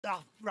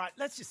Oh, right,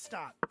 let's just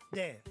start.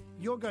 There.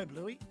 Your go,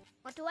 Bluey.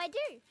 What do I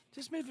do?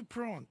 Just move a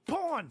prawn.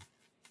 Pawn!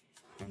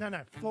 No,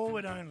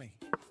 forward only.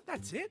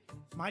 That's it.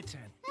 My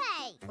turn.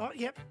 Hey, Oh,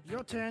 yep,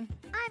 your turn.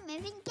 I'm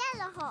moving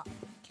galla-hop.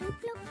 Bloop,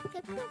 bloop,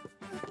 bloop, bloop,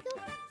 bloop, bloop.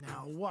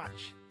 Now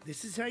watch.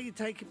 This is how you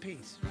take a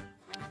piece.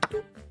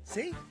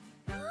 See?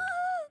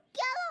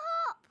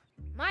 Galla-hop!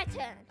 My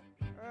turn.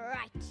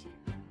 Right.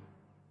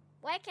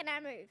 Where can I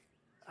move?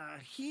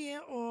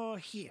 Here or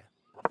here?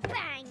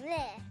 Bang,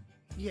 there.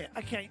 Yeah,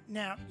 okay.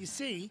 Now, you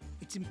see,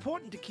 it's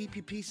important to keep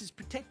your pieces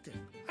protected.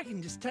 I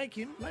can just take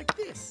him like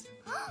this.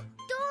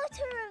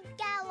 Daughter of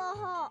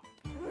galla-hop.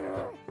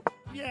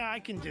 Yeah, I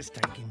can just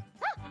take him.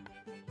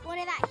 What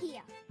about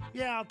here?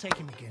 Yeah, I'll take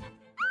him again.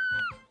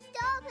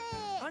 Stop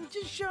it! I'm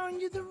just showing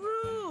you the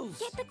rules.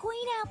 Get the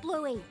queen out,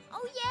 Bluey.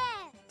 Oh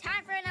yeah,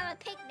 time for another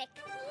picnic.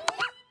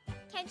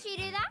 Can she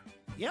do that?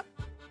 Yep,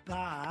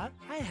 but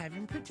I have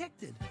him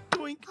protected.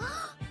 Doink.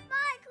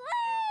 My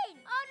queen!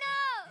 Oh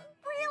no!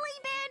 Really,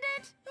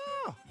 Bandit?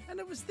 Oh, and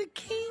it was the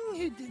king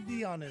who did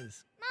the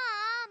honors.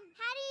 Mom,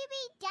 how do you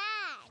beat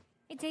Dad?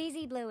 It's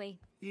easy, Bluey.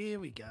 Here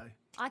we go.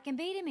 I can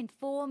beat him in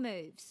 4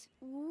 moves.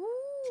 Ooh.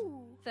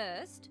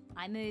 First,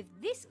 I move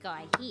this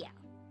guy here.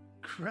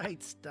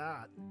 Great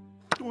start.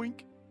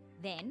 Doink.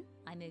 Then,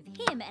 I move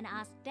him and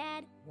ask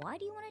Dad, why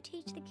do you want to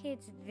teach the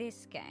kids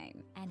this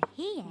game? And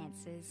he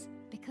answers,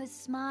 because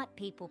smart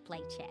people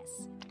play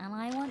chess, and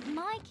I want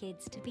my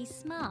kids to be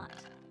smart.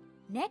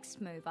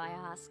 Next move, I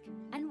ask,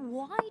 and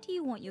why do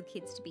you want your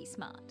kids to be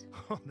smart?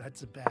 Oh,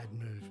 that's a bad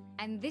move.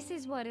 And this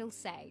is what he'll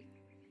say.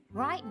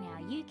 Right now,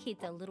 you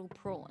kids are little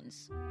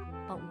prawns,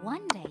 but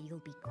one day you'll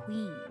be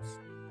queens.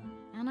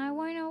 And I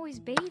won't always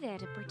be there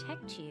to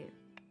protect you.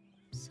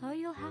 So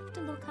you'll have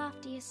to look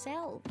after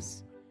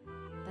yourselves.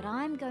 But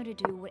I'm going to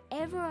do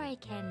whatever I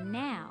can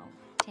now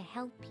to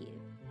help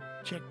you.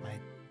 Checkmate.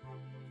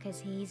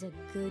 Because he's a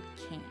good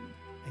king,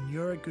 And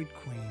you're a good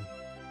queen.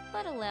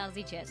 but a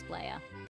lousy chess player.